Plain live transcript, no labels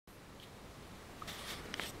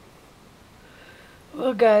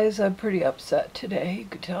Well, guys, I'm pretty upset today. You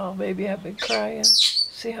could tell maybe I've been crying.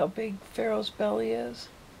 See how big Pharaoh's belly is?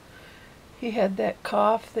 He had that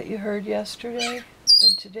cough that you heard yesterday,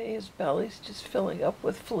 and today his belly's just filling up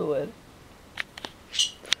with fluid.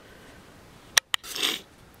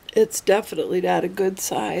 It's definitely not a good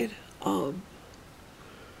sign.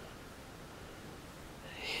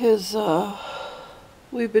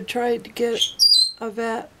 We've been trying to get a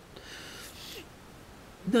vet.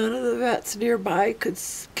 None of the vets nearby can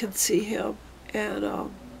see him,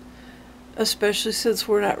 and especially since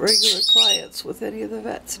we're not regular clients with any of the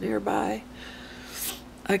vets nearby.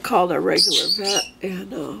 I called our regular vet,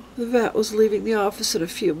 and the vet was leaving the office in a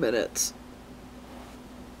few minutes.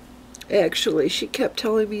 Actually, she kept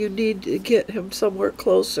telling me you need to get him somewhere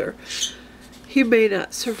closer. He may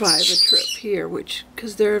not survive a trip here,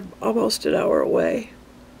 because they're almost an hour away.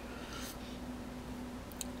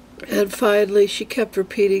 And finally, she kept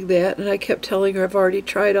repeating that, and I kept telling her I've already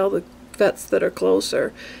tried all the vets that are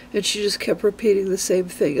closer, and she just kept repeating the same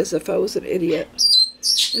thing as if I was an idiot.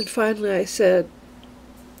 And finally I said,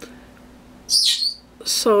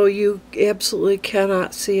 so you absolutely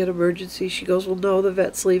cannot see an emergency? She goes, well, no, the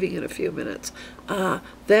vet's leaving in a few minutes. Ah,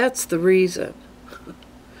 that's the reason.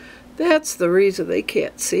 That's the reason they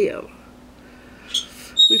can't see him.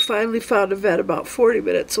 We finally found a vet about 40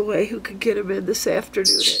 minutes away who could get him in this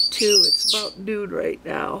afternoon at 2. It's about noon right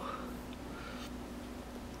now.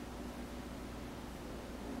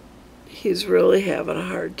 He's really having a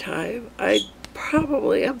hard time. I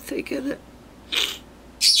probably am thinking that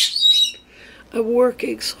I'm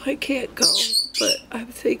working, so I can't go, but I'm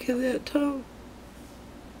thinking that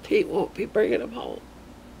Pete won't be bringing him home.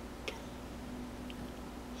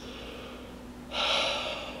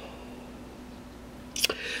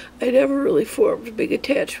 I never really formed a big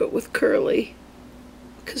attachment with Curly,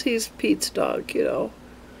 because he's Pete's dog, you know.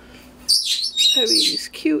 I mean, he's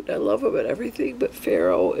cute, I love him and everything, but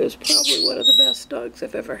Pharaoh is probably one of the best dogs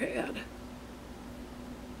I've ever had.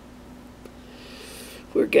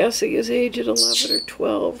 We're guessing his age at 11 or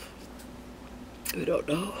 12. We don't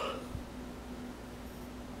know.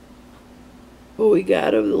 When we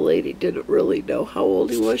got him, the lady didn't really know how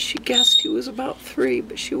old he was. She guessed he was about 3,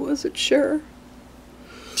 but she wasn't sure.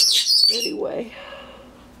 Anyway,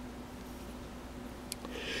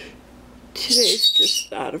 today's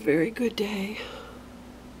just not a very good day.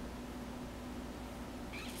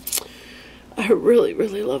 I really,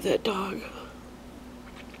 really love that dog.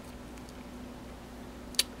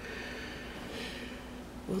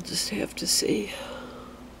 We'll just have to see.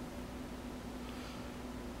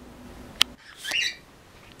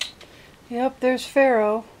 Yep, there's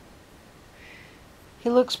Pharaoh. He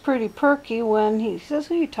looks pretty perky when he says,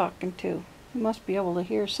 who are you talking to? He must be able to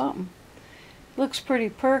hear something. He looks pretty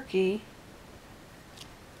perky.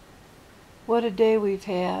 What a day we've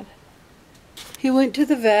had. He went to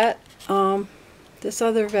the vet, this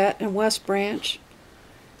other vet in West Branch,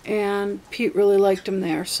 and Pete really liked him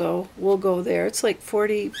there, so we'll go there. It's like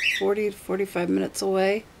 40 to 45 minutes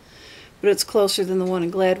away, but it's closer than the one in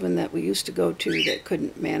Gladwin that we used to go to that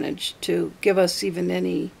couldn't manage to give us even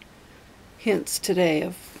any hints today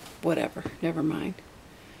of whatever. Never mind.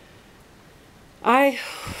 I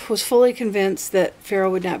was fully convinced that Pharaoh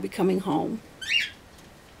would not be coming home,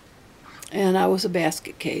 and I was a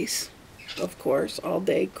basket case, of course, all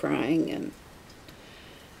day crying.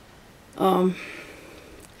 And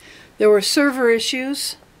there were server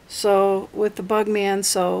issues with the Bugman,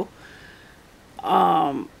 so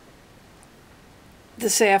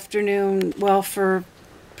this afternoon, well, for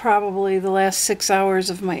probably the last 6 hours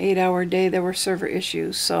of my 8-hour day, there were server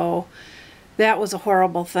issues, so that was a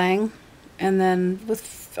horrible thing. And then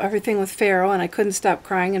with everything with Pharaoh, and I couldn't stop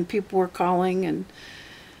crying, and people were calling, and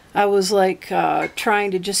I was like trying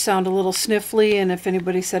to just sound a little sniffly, and if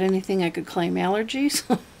anybody said anything, I could claim allergies.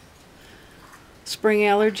 Spring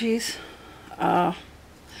allergies.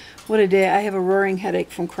 What a day. I have a roaring headache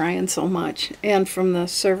from crying so much, and from the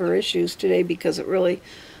server issues today, because it really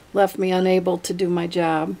left me unable to do my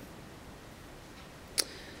job.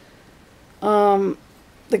 The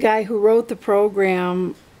guy who wrote the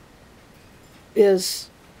program is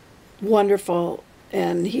wonderful,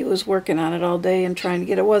 and he was working on it all day and trying to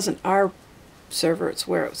get it. Wasn't our server, it's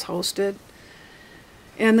where it was hosted.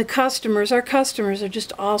 And the customers, our customers are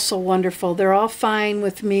just all so wonderful. They're all fine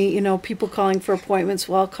with me, you know, people calling for appointments.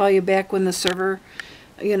 Well, I'll call you back when the server,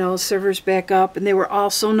 you know, server's back up. And they were all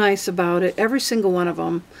so nice about it, every single one of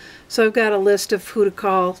them. So I've got a list of who to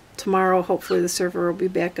call tomorrow. Hopefully the server will be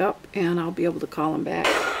back up and I'll be able to call them back.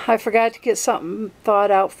 I forgot to get something thawed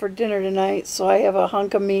out for dinner tonight, so I have a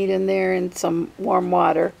hunk of meat in there and some warm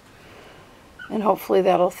water. And hopefully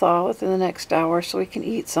that'll thaw within the next hour so we can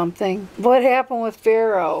eat something. What happened with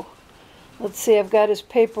Vero? Let's see, I've got his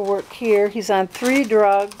paperwork here. He's on 3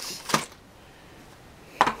 drugs.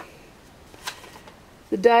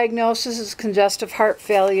 The diagnosis is congestive heart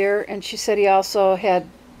failure, and she said he also had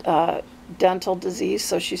dental disease,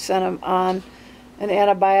 so she sent him on an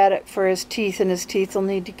antibiotic for his teeth, and his teeth will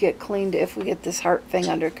need to get cleaned if we get this heart thing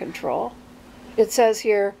under control. It says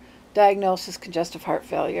here, diagnosis congestive heart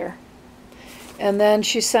failure. And then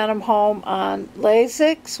she sent him home on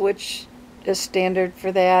Lasix, which is standard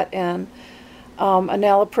for that, and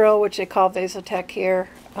enalapril, which they call Vasotec here,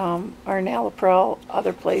 or enalapril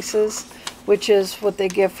other places, which is what they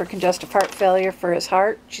give for congestive heart failure for his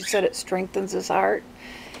heart. She said it strengthens his heart.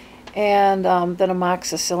 And then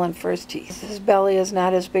amoxicillin for his teeth. His belly is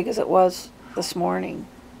not as big as it was this morning.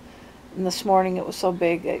 And this morning it was so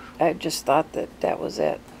big, I just thought that was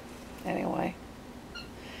it. Anyway.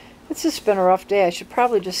 It's just been a rough day. I should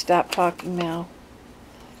probably just stop talking now.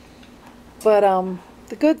 But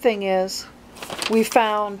the good thing is, we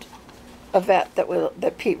found a vet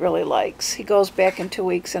that Pete really likes. He goes back in 2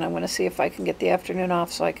 weeks, and I'm going to see if I can get the afternoon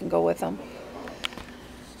off so I can go with him.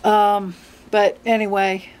 But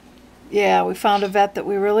anyway, yeah, we found a vet that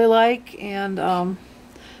we really like, and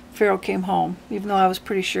Pharaoh came home, even though I was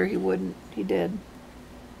pretty sure he wouldn't. He did.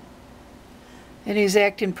 And he's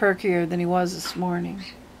acting perkier than he was this morning.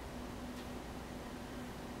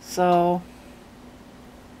 So,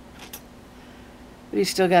 but he's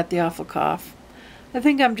still got the awful cough. I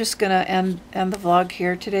think I'm just going to end the vlog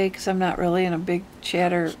here today because I'm not really in a big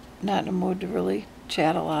chatter, not in a mood to really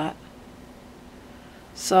chat a lot.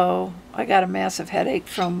 So, I got a massive headache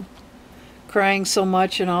from crying so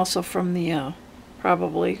much, and also from the,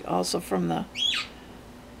 probably also from the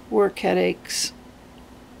work headaches.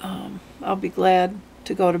 I'll be glad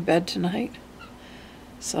to go to bed tonight.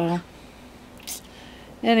 So,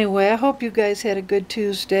 anyway, I hope you guys had a good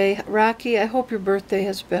Tuesday. Rocky, I hope your birthday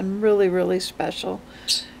has been really, really special.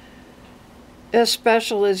 As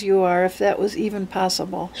special as you are, if that was even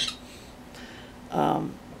possible.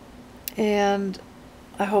 And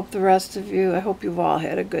I hope the rest of you, I hope you've all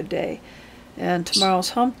had a good day. And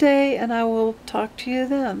tomorrow's hump day, and I will talk to you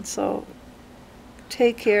then. So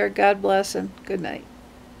take care, God bless, and good night.